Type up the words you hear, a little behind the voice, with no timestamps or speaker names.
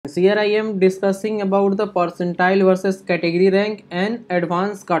Here I am discussing about the percentile versus category rank and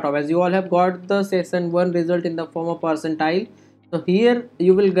advanced cutoff. As you all have got the session 1 result in the form of percentile, so here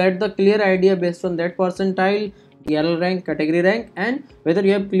you will get the clear idea based on that percentile, TRL rank, category rank, and whether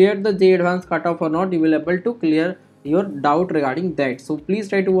you have cleared the JEE advanced cutoff or not. You will able to clear your doubt regarding that. So please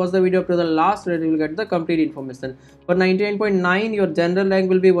try to watch the video up to the last where you will get the complete information. For 99.9, your general rank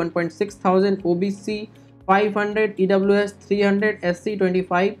will be 1.6 thousand, OBC 500, EWS 300, SC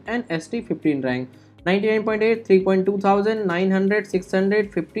 25 and ST 15 rank. 99.8 3.2 thousand, 900,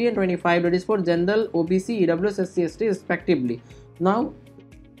 600, 50 and 25, that is for general, OBC, EWS, SC, ST respectively. Now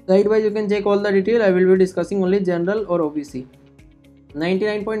sidewise you can check all the detail. I will be discussing only general or OBC.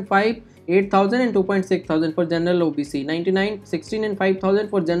 99.5 8,000 and 2.6 thousand for general, OBC. 99 16 and 5,000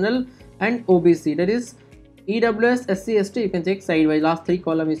 for general and OBC, that is EWS, SC, ST. You can check sidewise. Last three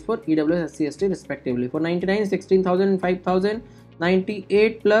columns is for EWS, SC, ST respectively. For 99 16,000 and 5,000,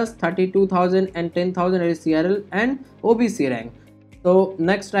 98 plus 32,000 and 10,000, that is CRL and OBC rank. So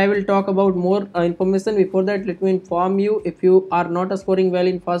next I will talk about more information. Before that, let me inform you, if you are not scoring well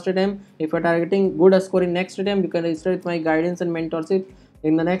in first attempt, if you are targeting good score in next attempt, you can register with my guidance and mentorship.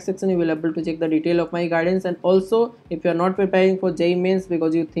 In the next section you will be able to check the detail of my guidance. And also, if you are not preparing for JEE Mains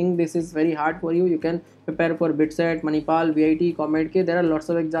because you think this is very hard for you, you can prepare for BITSET, Manipal, VIT, COMEDK. There are lots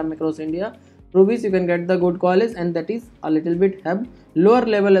of exams across India through which you can get the good college, and that is a little bit have lower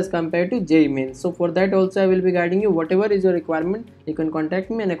level as compared to JEE Mains. So for that also I will be guiding you. Whatever is your requirement, you can contact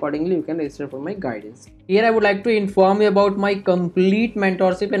me and accordingly you can register for my guidance. Here I would like to inform you about my complete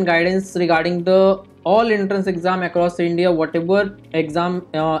mentorship and guidance regarding the all entrance exam across India. Whatever exam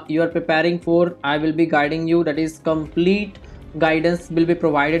you are preparing for, I will be guiding you. That is complete guidance will be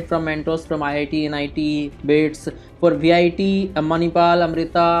provided from mentors from IIT, NIT, BITS. For VIT, Manipal,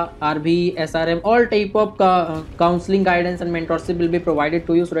 Amrita, RB, SRM, all type of counseling guidance and mentorship will be provided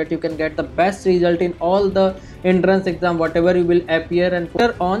to you so that you can get the best result in all the entrance exam whatever you will appear. And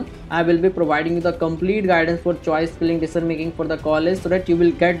further on I will be providing you the complete guidance for choice filling, decision making for the college so that you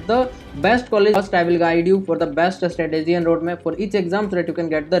will get the best college. First I will guide you for the best strategy and roadmap for each exam so that you can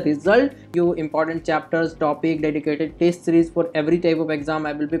get the result. You important chapters, topic, dedicated test series for every type of exam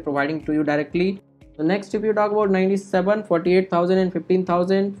I will be providing to you directly. So next, if you talk about 97, 48,000 and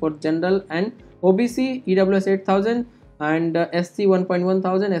 15,000 for general and OBC, EWS 8,000 and SC 1.1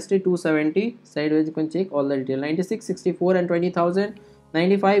 thousand, ST 270. Sideways you can check all the detail. 96, 64 and 20,000,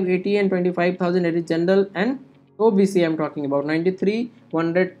 95, 80 and 25,000, that is general and OBC I am talking about. 93,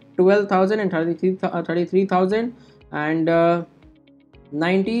 112,000 and 33,000 and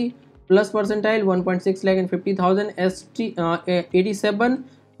 90 plus percentile 1.6 lakh and 50,000. ST 87,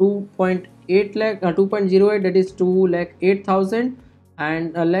 2.8 lakh 2.08, that is 2 lakh 8,000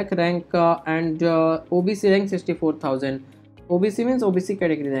 and a lakh rank and OBC rank 64,000. OBC means OBC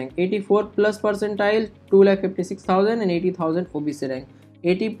category rank. 84 plus percentile 2 lakh 56,000 and 80,000 OBC rank.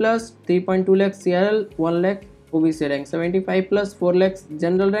 80 plus 3.2 lakh CRL 1 lakh OBC rank. 75 plus 4 lakhs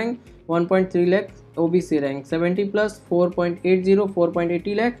general rank 1.3 lakh OBC rank. 70 plus 4.80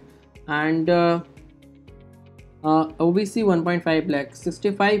 4.80 lakh and OBC 1.5 lakh.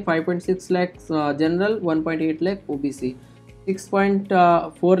 65 5.6 lakhs general, 1.8 lakh OBC.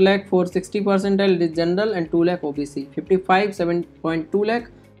 6.4 lakh for 60 percentile is general and 2 lakh OBC. 55 7.2 lakh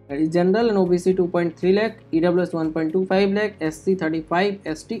is general and OBC 2.3 lakh. EWS 1.25 lakh. SC 35,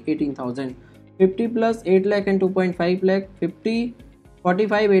 ST 18,000. 50 plus 8 lakh and 2.5 lakh. 50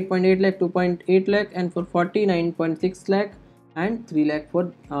 45 8.8 lakh, 2.8 lakh, and for 40 9.6 lakh and 3 lakh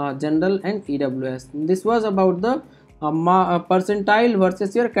for general and EWS. This was about the percentile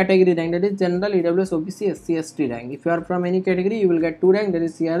versus your category rank, that is general, EWS, OBC, SC, ST rank. If you are from any category, you will get 2 rank, that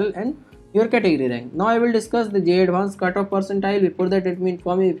is CRL and your category rank. Now I will discuss the JEE advanced cutoff percentile. Before that, let me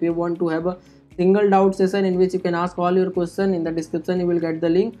inform you, if you want to have a single doubt session in which you can ask all your questions, in the description you will get the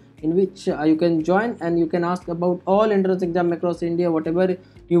link in which you can join and you can ask about all entrance exam across India, whatever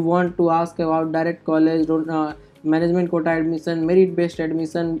you want to ask about direct college, management quota admission, merit based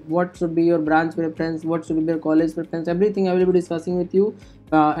admission, what should be your branch preference, what should be your college preference, everything I will be discussing with you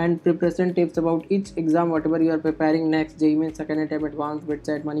and preparation tips about each exam whatever you are preparing next, JEE Mains, second attempt, advanced,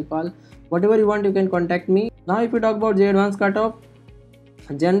 BITSET, Manipal, whatever you want you can contact me. Now if you talk about JEE advanced cutoff,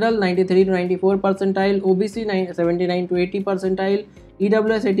 general 93 to 94 percentile, OBC 79 to 80 percentile,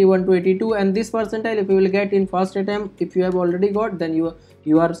 EWS 81 to 82, and this percentile if you will get in first attempt, if you have already got, then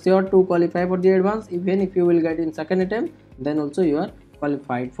you are sure to qualify for JEE advanced. Even if you will get in second attempt, then also you are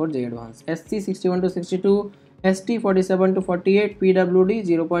qualified for JEE advanced. SC 61 to 62, ST 47 to 48, PWD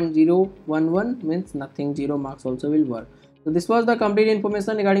 0.011 means nothing, 0 marks also will work. So this was the complete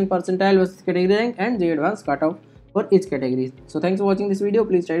information regarding percentile versus category rank and JEE advanced cutoff for each category. So thanks for watching this video.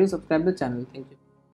 Please try to subscribe the channel. Thank you.